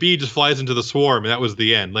 And so the bee just flies into the swarm, and that was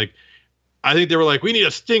the end. Like, I think they were like, we need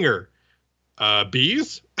a stinger.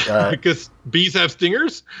 Bees? Because bees have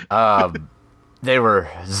stingers? They were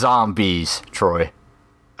zombies, Troy.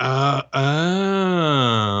 Oh.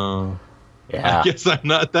 Yeah. I guess I'm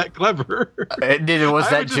not that clever. Neither was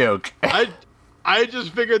that joke. I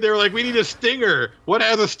just figured they were like, we need a stinger. What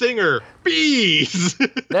has a stinger? Bees.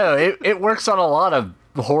 No, it works on a lot of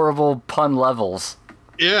horrible pun levels.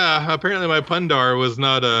 Yeah, apparently my Pundar was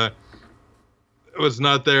not there.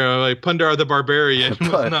 Like Pundar the Barbarian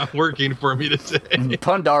was not working for me today.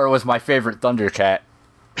 Pundar was my favorite Thundercat.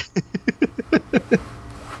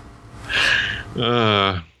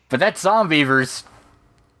 But that's Zombievers.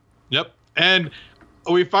 Yep. And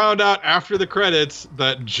we found out after the credits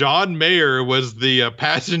that John Mayer was the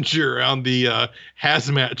passenger on the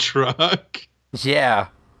hazmat truck. Yeah.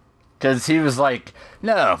 Because he was like,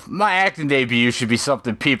 no, my acting debut should be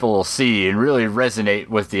something people will see and really resonate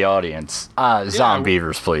with the audience.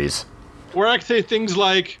 Zombievers, please. Or I could say things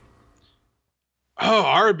like, oh,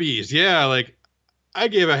 Arby's. Yeah, like, I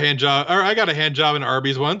got a hand job in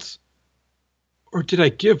Arby's once. Or did I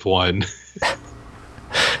give one?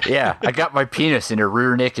 Yeah, I got my penis in a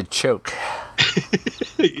rear naked choke.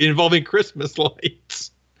 Involving Christmas lights.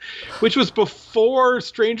 Which was before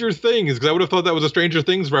Stranger Things, because I would have thought that was a Stranger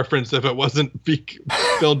Things reference if it wasn't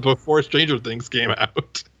filmed before Stranger Things came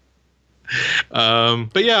out.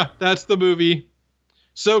 But yeah, that's the movie.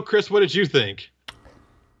 So, Chris, what did you think?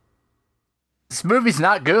 This movie's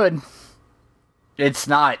not good. It's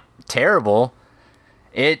not terrible.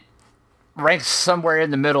 It ranks somewhere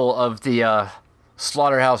in the middle of the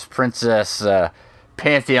Slaughterhouse Princess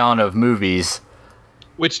pantheon of movies.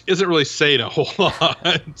 Which isn't really saying a whole lot,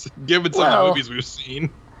 given some of the movies we've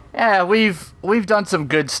seen. Yeah, we've done some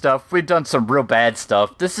good stuff. We've done some real bad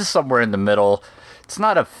stuff. This is somewhere in the middle. It's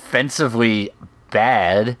not offensively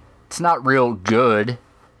bad. It's not real good.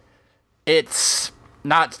 It's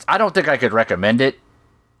not... I don't think I could recommend it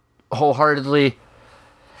wholeheartedly.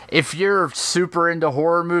 If you're super into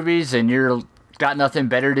horror movies and you're got nothing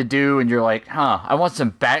better to do and you're like, I want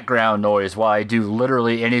some background noise while I do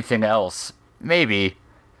literally anything else, maybe.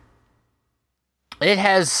 It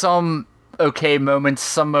has some okay moments,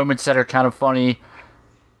 some moments that are kind of funny,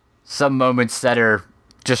 some moments that are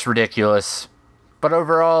just ridiculous. But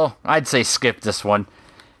overall, I'd say skip this one.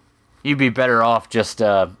 You'd be better off just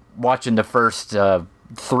watching the first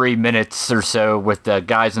 3 minutes or so with the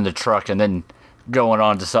guys in the truck and then going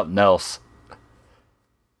on to something else.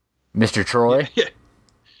 Mr. Troy? Yeah.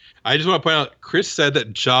 I just want to point out, Chris said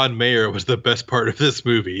that John Mayer was the best part of this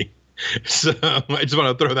movie. So I just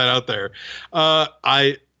want to throw that out there.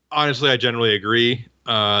 I generally agree.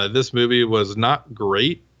 This movie was not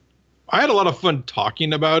great. I had a lot of fun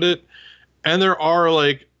talking about it, and there are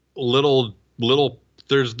like little.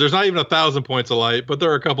 There's not even 1,000 points of light, but there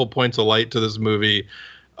are a couple points of light to this movie.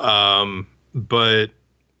 But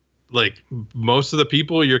like most of the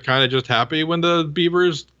people, you're kind of just happy when the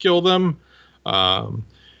beavers kill them.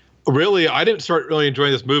 Really, I didn't start really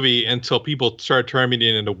enjoying this movie until people started turning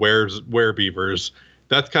it into were-beavers.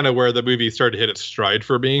 That's kind of where the movie started to hit its stride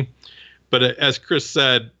for me. But as Chris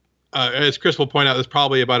said, as Chris will point out, there's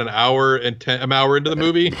probably about an hour into the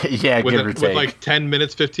movie. Yeah, with give or take. With like 10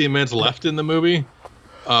 minutes, 15 minutes left in the movie.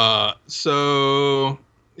 So,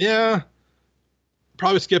 yeah,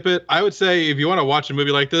 probably skip it. I would say if you want to watch a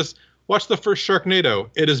movie like this, watch the first Sharknado.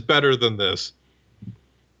 It is better than this.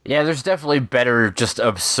 Yeah, there's definitely better, just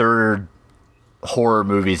absurd horror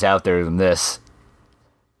movies out there than this.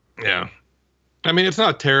 Yeah. I mean, it's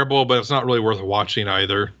not terrible, but it's not really worth watching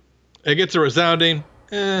either. It gets a resounding,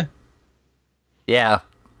 Yeah,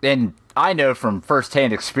 and I know from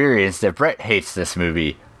first-hand experience that Brett hates this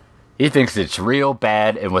movie. He thinks it's real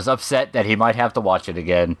bad and was upset that he might have to watch it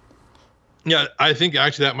again. Yeah, I think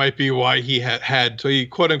actually that might be why he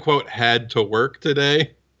quote unquote had to work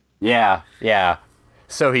today. Yeah, yeah.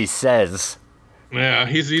 So he says. Yeah,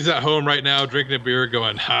 he's at home right now drinking a beer,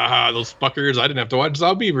 going, "Ha ha, those fuckers! I didn't have to watch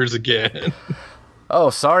Zombievers again." Oh,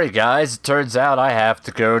 sorry guys. It turns out I have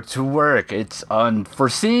to go to work. It's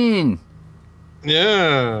unforeseen.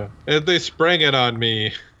 Yeah, and they sprang it on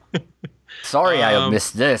me. Sorry I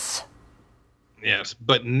missed this. Yes,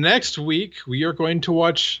 but next week we are going to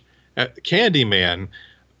watch Candyman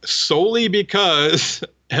solely because,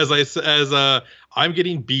 I'm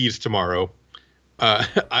getting bees tomorrow.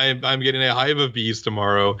 I'm getting a hive of bees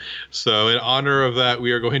tomorrow, so in honor of that,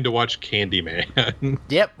 we are going to watch Candyman.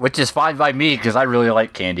 Yep, which is fine by me because I really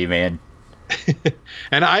like Candyman.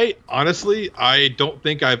 And I don't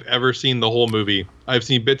think I've ever seen the whole movie. I've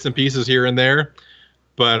seen bits and pieces here and there,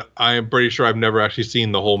 but I'm pretty sure I've never actually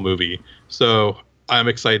seen the whole movie. So I'm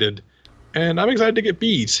excited, and I'm excited to get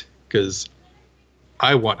bees because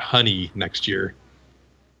I want honey next year.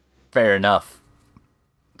 Fair enough.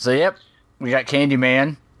 So, yep, we got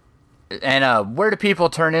Candyman. And where do people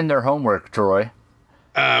turn in their homework, Troy?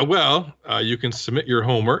 You can submit your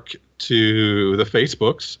homework to the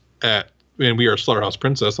Facebooks and we are Slaughterhouse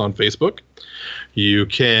Princess on Facebook. You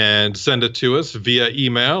can send it to us via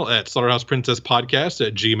email at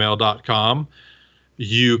slaughterhouseprincesspodcast@gmail.com.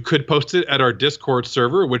 You could post it at our Discord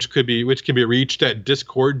server, which can be reached at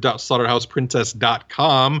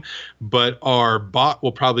discord.slaughterhouseprincess.com, but our bot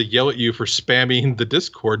will probably yell at you for spamming the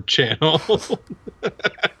Discord channel,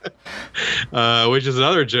 which is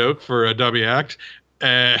another joke for a dummy act.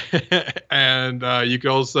 And you can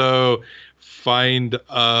also find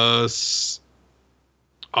us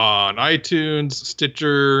on iTunes,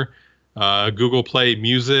 Stitcher, Google Play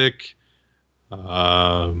Music,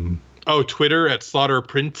 Twitter at Slaughter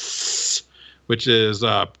Prince, which is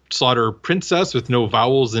Slaughter Princess with no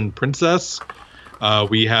vowels in princess.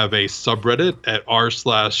 We have a subreddit at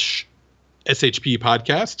r/SHP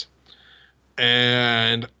podcast.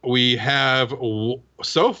 And we have,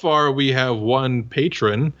 so far, we have one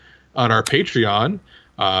patron on our Patreon.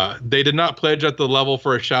 They did not pledge at the level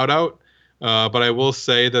for a shout out, but I will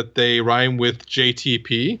say that they rhyme with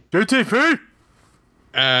JTP. JTP!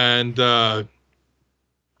 And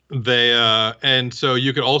and so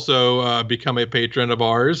you could also become a patron of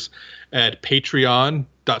ours at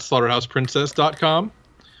patreon.slaughterhouseprincess.com.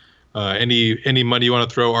 Any money you want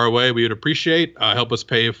to throw our way, we would appreciate. Help us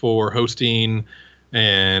pay for hosting,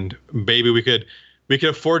 and maybe we could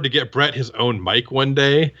afford to get Brett his own mic one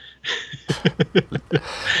day.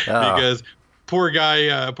 Because poor guy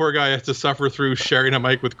has to suffer through sharing a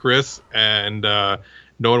mic with Chris, and no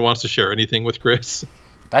one wants to share anything with Chris.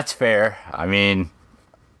 That's fair. I mean,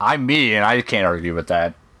 I'm me, and I can't argue with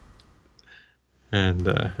that. And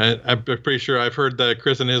I'm pretty sure I've heard that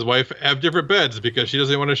Chris and his wife have different beds because she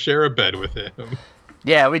doesn't want to share a bed with him.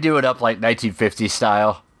 Yeah, we do it up like 1950s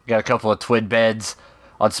style. Got a couple of twin beds.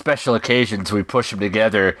 On special occasions, we push them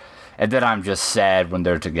together, and then I'm just sad when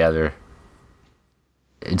they're together,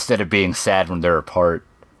 instead of being sad when they're apart.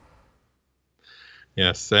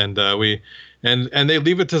 Yes, and they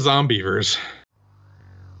leave it to Zombievers.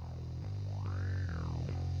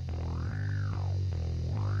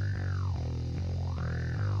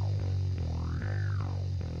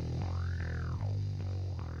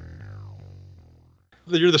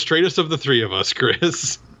 You're the straightest of the three of us,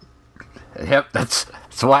 Chris. Yep, that's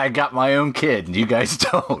why I got my own kid, and you guys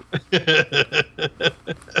don't.